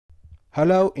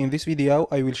Hello, in this video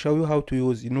I will show you how to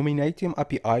use Nominatim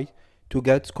API to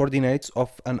get coordinates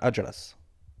of an address.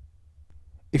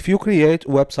 If you create a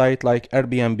website like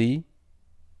Airbnb,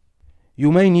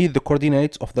 you may need the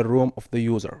coordinates of the room of the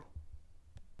user.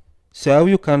 So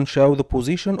you can show the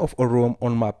position of a room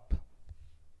on map.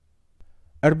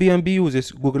 Airbnb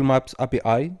uses Google Maps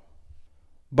API,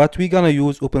 but we're gonna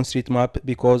use OpenStreetMap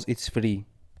because it's free.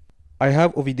 I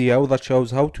have a video that shows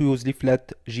how to use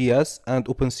Leaflet.js and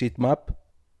OpenStreetMap.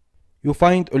 You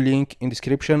find a link in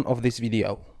description of this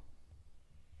video.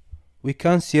 We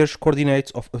can search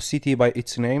coordinates of a city by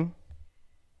its name.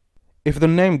 If the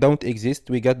name don't exist,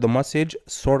 we get the message,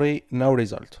 sorry, no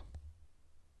result.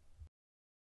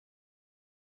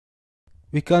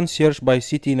 We can search by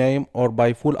city name or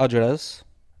by full address,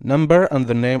 number and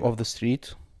the name of the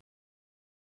street.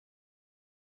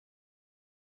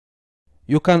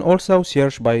 You can also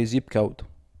search by zip code.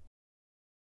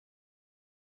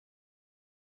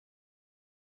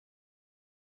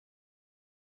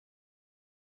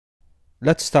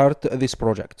 Let's start this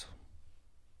project.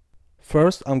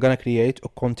 First, I'm gonna create a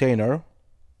container.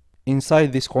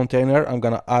 Inside this container, I'm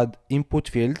gonna add input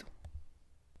field,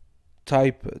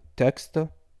 type text,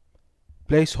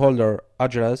 placeholder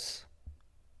address,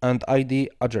 and ID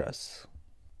address.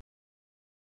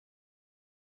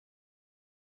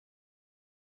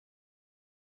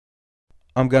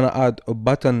 I'm gonna add a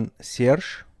button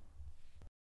search,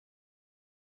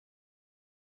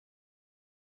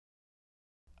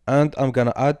 and I'm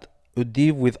gonna add a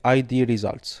div with ID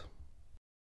results.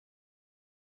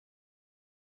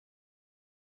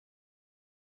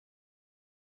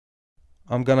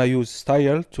 I'm gonna use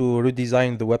style to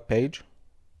redesign the web page.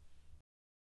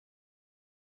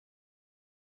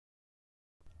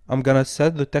 I'm gonna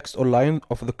set the text align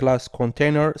of the class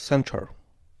container center.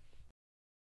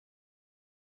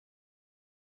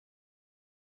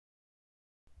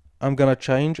 I'm gonna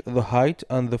change the height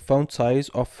and the font size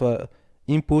of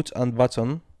input and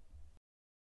button.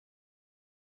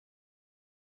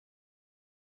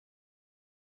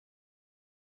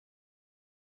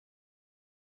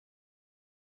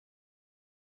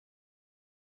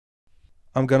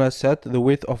 I'm gonna set the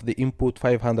width of the input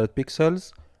 500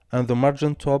 pixels and the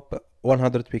margin top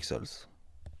 100 pixels.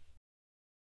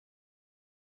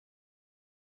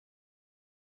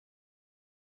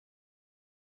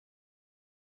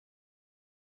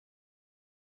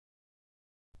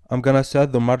 I'm gonna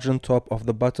set the margin top of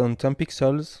the button 10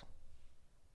 pixels,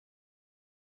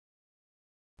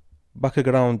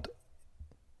 background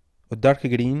a dark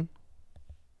green,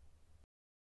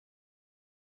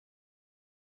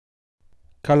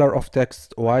 color of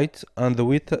text white, and the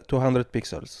width 200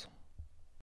 pixels.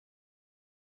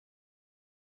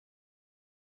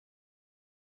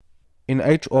 In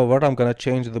H over, I'm gonna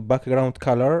change the background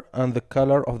color and the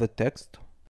color of the text.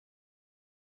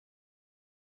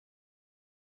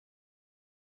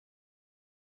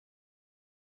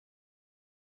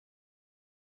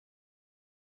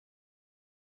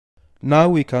 Now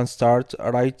we can start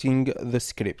writing the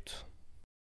script.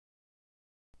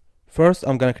 First,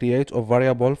 I'm gonna create a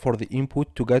variable for the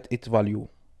input to get its value.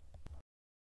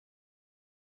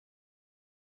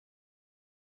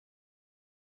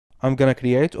 I'm gonna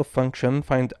create a function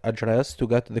find address to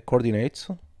get the coordinates.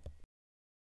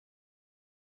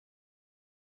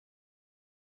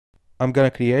 I'm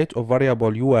gonna create a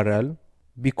variable URL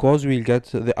because we'll get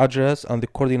the address and the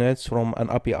coordinates from an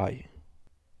API,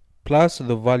 plus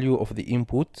the value of the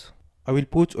input. I will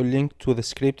put a link to the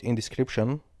script in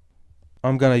description.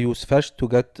 I'm gonna use fetch to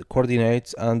get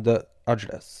coordinates and the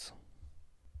address.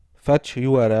 Fetch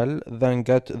URL, then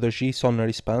get the JSON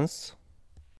response.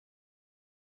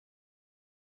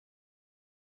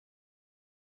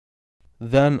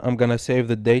 Then I'm gonna save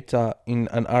the data in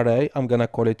an array. I'm gonna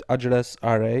call it address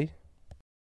array.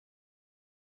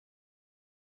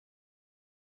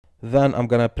 Then I'm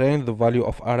gonna print the value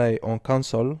of array on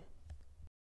console.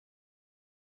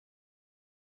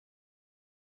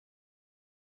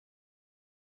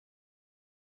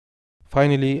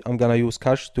 Finally, I'm gonna use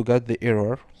cache to get the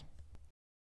error.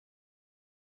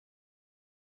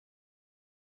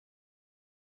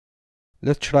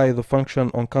 Let's try the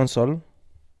function on console.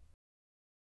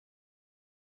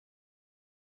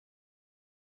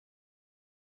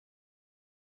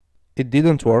 It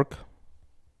didn't work.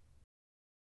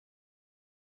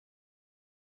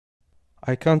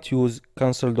 I can't use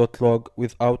console.log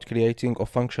without creating a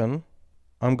function.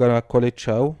 I'm gonna call it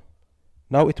show.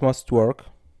 Now it must work.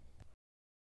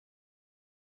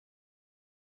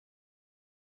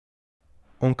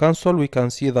 On console we can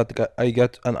see that I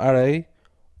get an array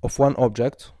of one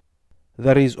object.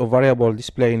 There is a variable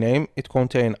display name. It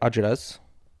contains address,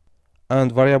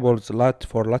 and variables lat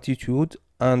for latitude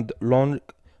and long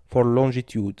for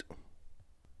longitude.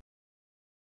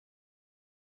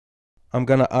 I'm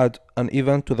gonna add an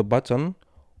event to the button.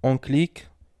 On click,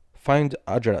 find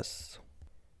address.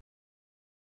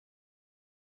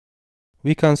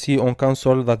 We can see on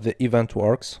console that the event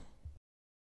works.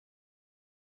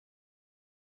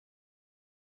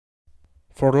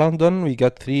 For London, we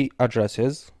get 3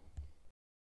 addresses.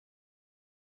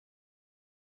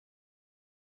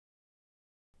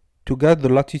 To get the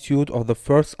latitude of the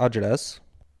first address,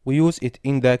 we use its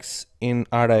index in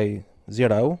array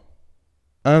 0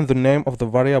 and the name of the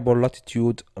variable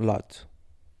latitude lat.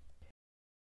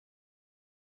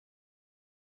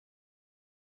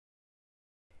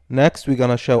 Next, we're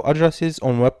gonna show addresses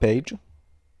on web page.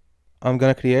 I'm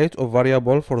gonna create a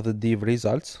variable for the div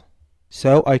results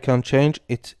so I can change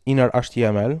its inner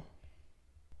HTML.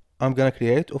 I'm gonna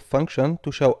create a function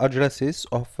to show addresses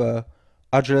of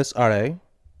address array.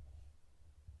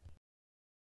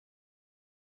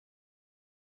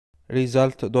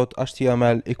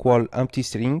 Result.html equal empty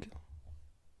string.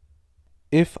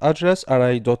 If address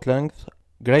array.length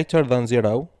greater than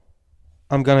 0,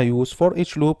 I'm gonna use for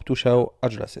each loop to show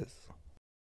addresses.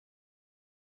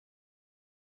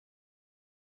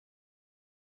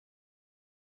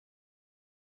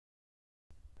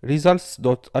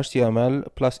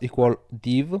 Results.html plus equal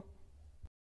div.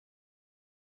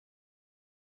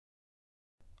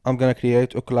 I'm gonna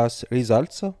create a class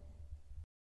results.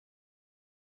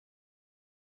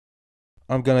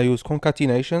 I'm gonna use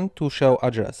concatenation to show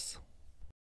address.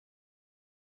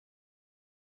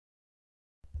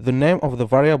 The name of the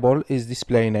variable is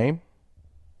display name.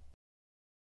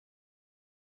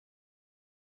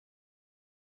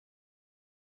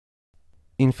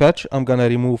 In fetch, I'm gonna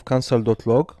remove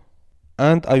cancel.log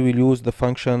and I will use the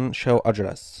function show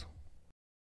address.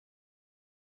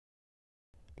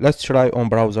 Let's try on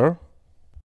browser.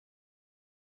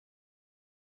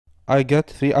 I get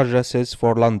 3 addresses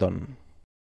for London.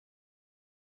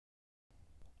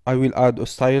 I will add a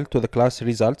style to the class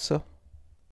results.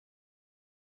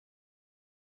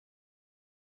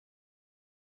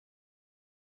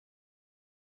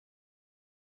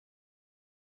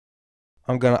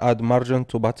 I'm gonna add margin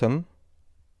to button.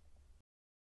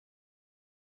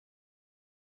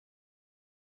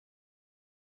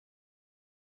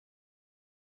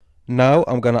 Now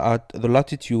I'm gonna add the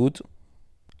latitude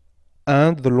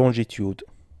and the longitude.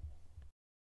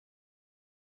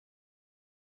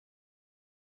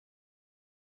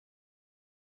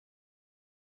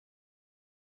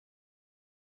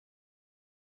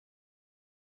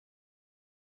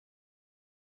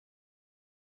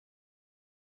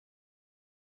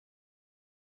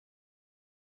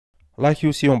 Like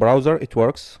you see on browser, it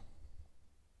works.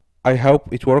 I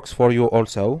hope it works for you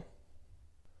also.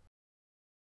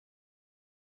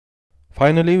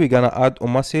 Finally, we're gonna add a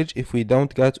message if we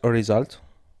don't get a result.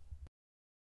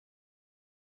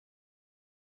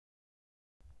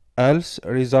 Else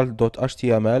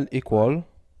result.html equal.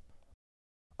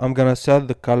 I'm gonna set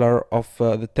the color of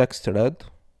the text red.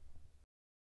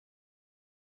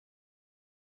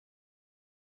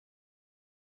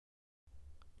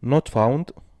 Not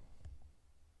found.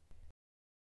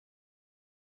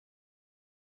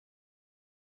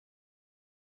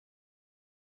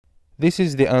 This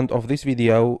is the end of this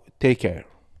video. Take care.